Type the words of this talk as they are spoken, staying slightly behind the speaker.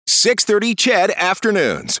6:30 CHED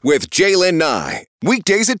Afternoons with Jaylen Nye.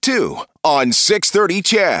 Weekdays at 2 on 6:30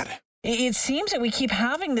 CHED. It seems that we keep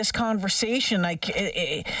having this conversation, and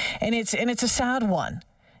it's a sad one.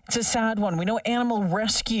 It's a sad one. We know animal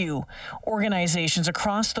rescue organizations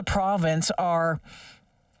across the province are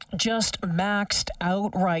just maxed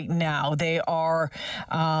out right now. They are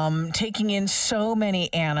taking in so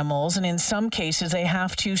many animals, and in some cases they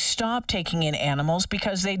have to stop taking in animals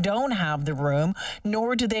because they don't have the room,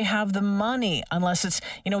 nor do they have the money unless it's,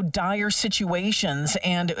 dire situations.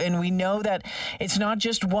 And we know that it's not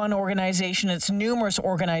just one organization, it's numerous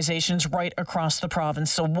organizations right across the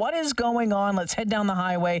province. So what is going on? Let's head down the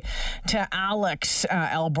highway to Alex,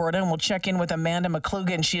 Alberta, and we'll check in with Amanda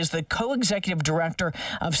McClugan. She is the co-executive director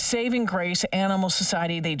of Saving Grace Animal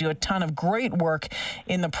Society. They do a ton of great work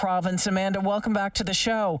in the province. Amanda, welcome back to the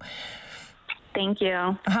show. Thank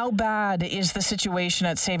you. How bad is the situation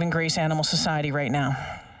at Saving Grace Animal Society right now?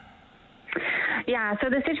 Yeah, so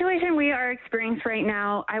the situation we are experiencing right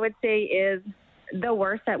now, I would say, is the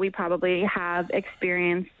worst that we probably have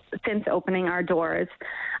experienced since opening our doors.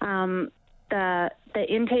 The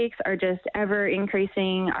intakes are just ever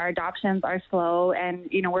increasing. Our adoptions are slow, and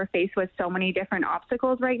we're faced with so many different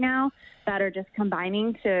obstacles right now that are just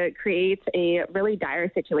combining to create a really dire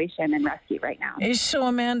situation in rescue right now. So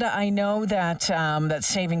Amanda, I know that that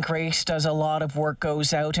Saving Grace does a lot of work,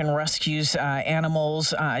 goes out and rescues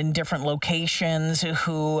animals in different locations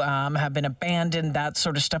who have been abandoned, that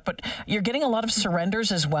sort of stuff. But you're getting a lot of surrenders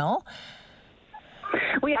as well?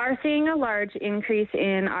 We are seeing a large increase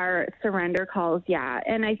in our surrender calls, yeah.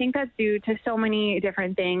 And I think that's due to so many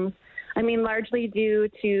different things. I mean, largely due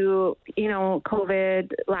to,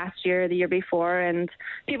 COVID last year, the year before, and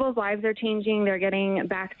people's lives are changing. They're getting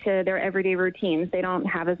back to their everyday routines. They don't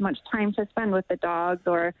have as much time to spend with the dogs,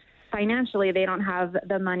 or financially, they don't have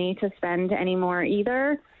the money to spend anymore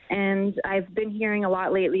either. And I've been hearing a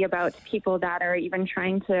lot lately about people that are even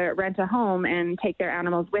trying to rent a home and take their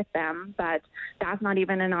animals with them, but that's not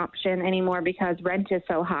even an option anymore because rent is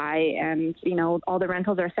so high, and all the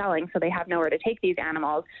rentals are selling, so they have nowhere to take these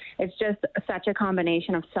animals. It's just such a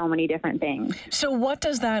combination of so many different things. So what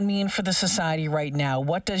does that mean for the society right now?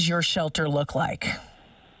 What does your shelter look like?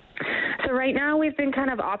 So right now we've been kind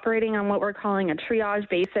of operating on what we're calling a triage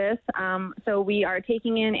basis. So we are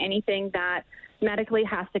taking in anything that medically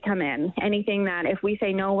has to come in. Anything that if we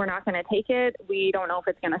say no, we're not going to take it, we don't know if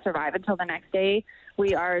it's going to survive until the next day.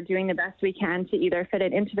 We are doing the best we can to either fit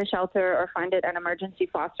it into the shelter or find it an emergency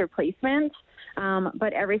foster placement.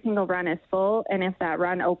 But every single run is full, and if that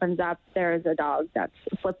run opens up, there is a dog that's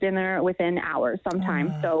slipped in there within hours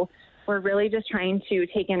sometimes. So we're really just trying to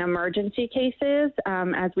take in emergency cases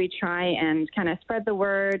as we try and kind of spread the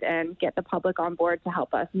word and get the public on board to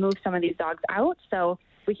help us move some of these dogs out so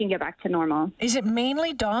we can get back to normal. Is it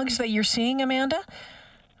mainly dogs that you're seeing, Amanda?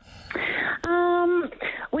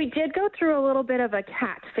 We did go through a little bit of a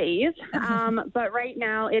cat phase, but right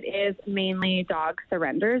now it is mainly dog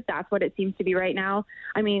surrenders. That's what it seems to be right now.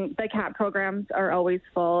 I mean, the cat programs are always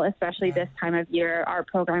full, especially this time of year. Our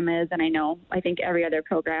program is, and I think every other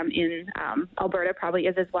program in Alberta probably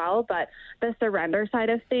is as well, but the surrender side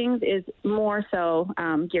of things is more so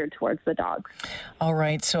geared towards the dogs. All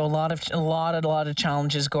right, so a lot of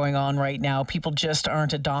challenges going on right now. People just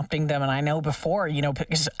aren't adopting them, and I know before,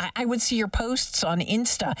 because I would see your posts on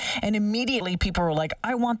Insta, and immediately people were like,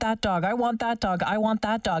 I want that dog, I want that dog, I want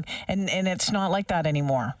that dog. And it's not like that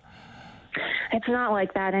anymore. It's not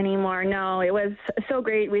like that anymore. No, it was so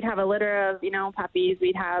great. We'd have a litter of, puppies.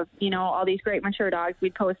 We'd have, all these great mature dogs.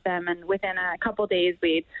 We'd post them, and within a couple days,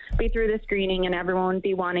 we'd be through the screening, and everyone would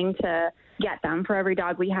be wanting to get them. For every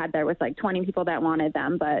dog we had, there was like 20 people that wanted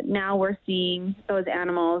them. But now we're seeing those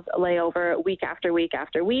animals lay over week after week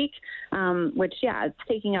after week, which, it's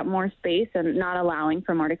taking up more space and not allowing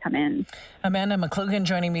for more to come in. Amanda McClugan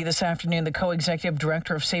joining me this afternoon, the co-executive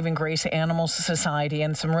director of Saving Grace Animal Society,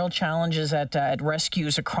 and some real challenges at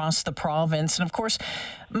rescues across the province. And of course,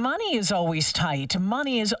 money is always tight.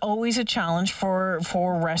 Money is always a challenge for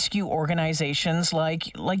rescue organizations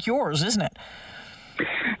like yours, isn't it?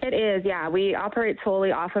 It is, yeah. We operate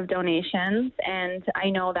solely off of donations, and I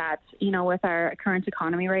know that, with our current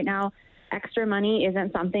economy right now, extra money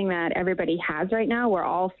isn't something that everybody has right now. We're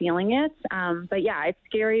all feeling it. But it's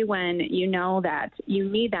scary when you know that you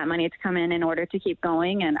need that money to come in order to keep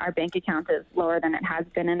going, and our bank account is lower than it has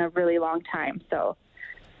been in a really long time. So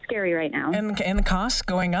scary right now. And the costs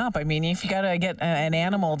going up. I mean, if you got to get an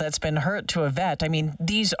animal that's been hurt to a vet, I mean,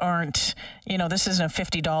 these aren't, this isn't a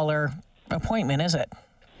 $50 appointment, is it?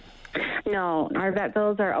 No, our vet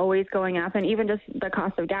bills are always going up, and even just the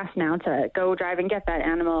cost of gas now to go drive and get that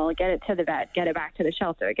animal, get it to the vet, get it back to the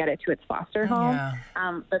shelter, get it to its foster home. Yeah.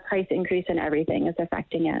 The price increase in everything is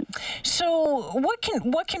affecting it. So what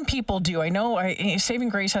can people do? I know Saving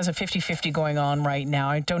Grace has a 50-50 going on right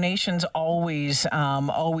now. Donations always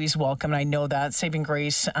welcome. I know that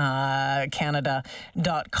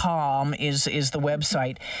SavingGraceCanada.com is the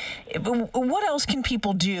website. What else can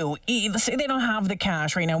people do? Let's say they don't have the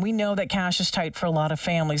cash right now. We know that cash is tight for a lot of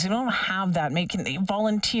families. They don't have that.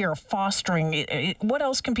 Volunteer, fostering. What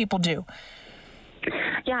else can people do?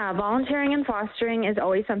 Yeah, volunteering and fostering is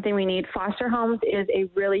always something we need. Foster homes is a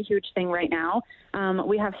really huge thing right now.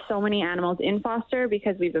 We have so many animals in foster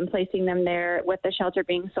because we've been placing them there with the shelter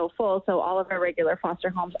being so full. So all of our regular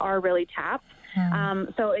foster homes are really tapped.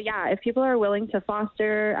 So yeah, if people are willing to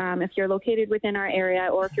foster, if you're located within our area,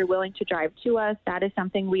 or if you're willing to drive to us, that is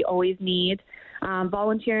something we always need.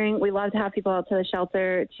 Volunteering, we love to have people out to the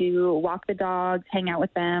shelter to walk the dogs, hang out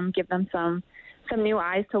with them, give them some new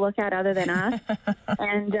eyes to look at other than us.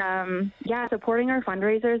 And yeah, supporting our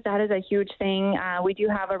fundraisers, that is a huge thing. We do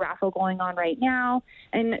have a raffle going on right now,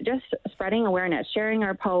 and just spreading awareness, sharing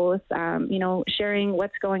our posts, sharing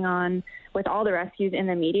what's going on with all the rescues in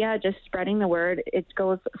the media, just spreading the word. It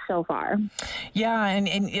goes so far. Yeah, and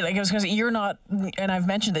like I was going to say, you're not, and I've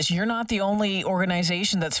mentioned this, you're not the only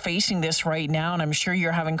organization that's facing this right now, and I'm sure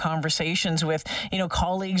you're having conversations with,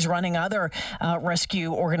 colleagues running other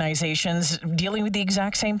rescue organizations dealing with the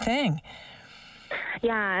exact same thing.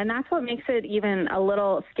 Yeah, and that's what makes it even a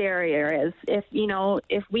little scarier is if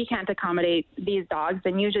we can't accommodate these dogs,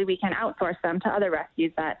 then usually we can outsource them to other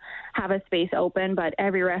rescues that have a space open, but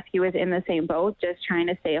every rescue is in the same boat, just trying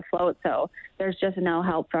to stay afloat. So there's just no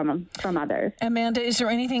help from others. Amanda, is there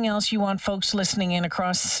anything else you want folks listening in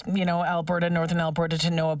across, Alberta, Northern Alberta, to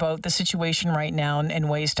know about the situation right now and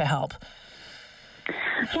ways to help?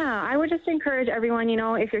 Yeah, I would just encourage everyone,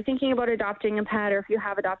 if you're thinking about adopting a pet, or if you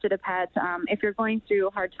have adopted a pet, if you're going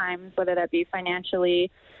through hard times, whether that be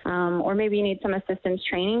financially, or maybe you need some assistance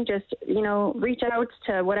training, just, reach out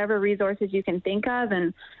to whatever resources you can think of.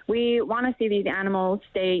 And we want to see these animals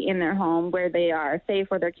stay in their home where they are safe,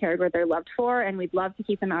 where they're cared, where they're loved for, and we'd love to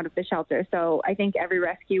keep them out of the shelter. So I think every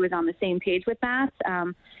rescue is on the same page with that.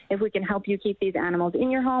 If we can help you keep these animals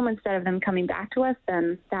in your home instead of them coming back to us,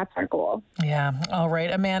 then that's our goal. Yeah. All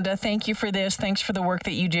right. Amanda, thank you for this. Thanks for the work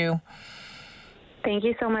that you do. Thank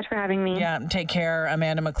you so much for having me. Yeah, take care.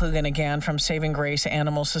 Amanda McClugan again from Saving Grace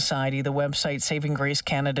Animal Society, the website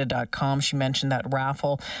SavingGraceCanada.com. She mentioned that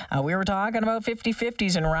raffle. We were talking about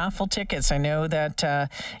 50-50s and raffle tickets. I know that, a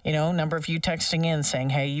number of you texting in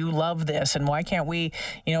saying, hey, you love this, and why can't we,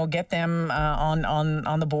 get them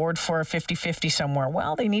on the board for a 50-50 somewhere?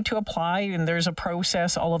 Well, they need to apply, and there's a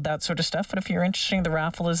process, all of that sort of stuff. But if you're interested, the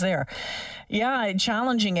raffle is there. Yeah,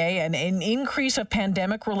 challenging, an increase of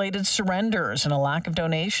pandemic-related surrenders and a lack of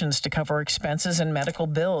donations to cover expenses and medical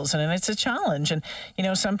bills. And it's a challenge. And,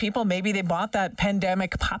 some people, maybe they bought that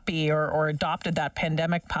pandemic puppy or adopted that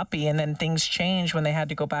pandemic puppy, and then things changed when they had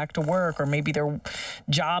to go back to work, or maybe their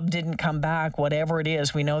job didn't come back, whatever it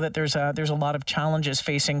is. We know that there's a lot of challenges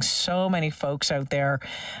facing so many folks out there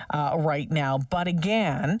right now. But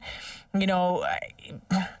again,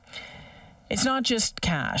 it's not just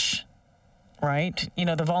cash. Right?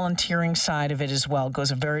 The volunteering side of it as well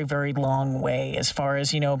goes a very, very long way as far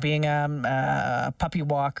as, being a puppy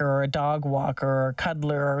walker or a dog walker or a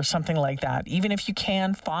cuddler or something like that. Even if you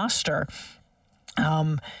can foster,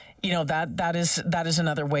 that is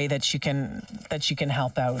another way that you can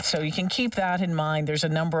help out. So you can keep that in mind. There's a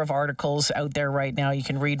number of articles out there right now. You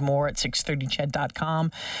can read more at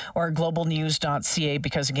 630ched.com or globalnews.ca,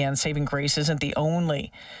 because again, Saving Grace isn't the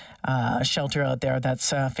only shelter out there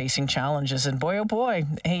that's facing challenges. And boy, oh boy,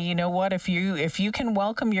 hey, you know what? If you can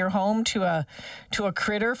welcome your home to a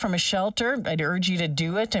critter from a shelter, I'd urge you to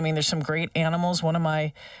do it. I mean, there's some great animals. One of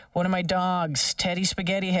my dogs, Teddy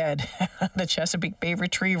Spaghetti Head, the Chesapeake Bay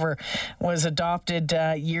Retriever, was adopted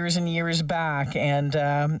years and years back, and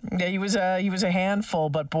he was a handful,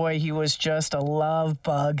 but boy, he was just a love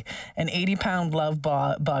bug, an 80-pound love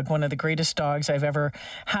bug, one of the greatest dogs I've ever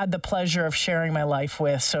had the pleasure of sharing my life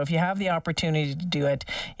with. So if you have the opportunity to do it,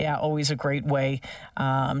 yeah, always a great way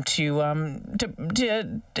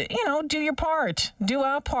to do your part, do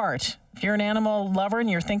our part. If you're an animal lover and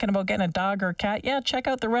you're thinking about getting a dog or a cat, yeah, check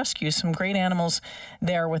out the rescue. Some great animals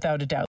there without a doubt.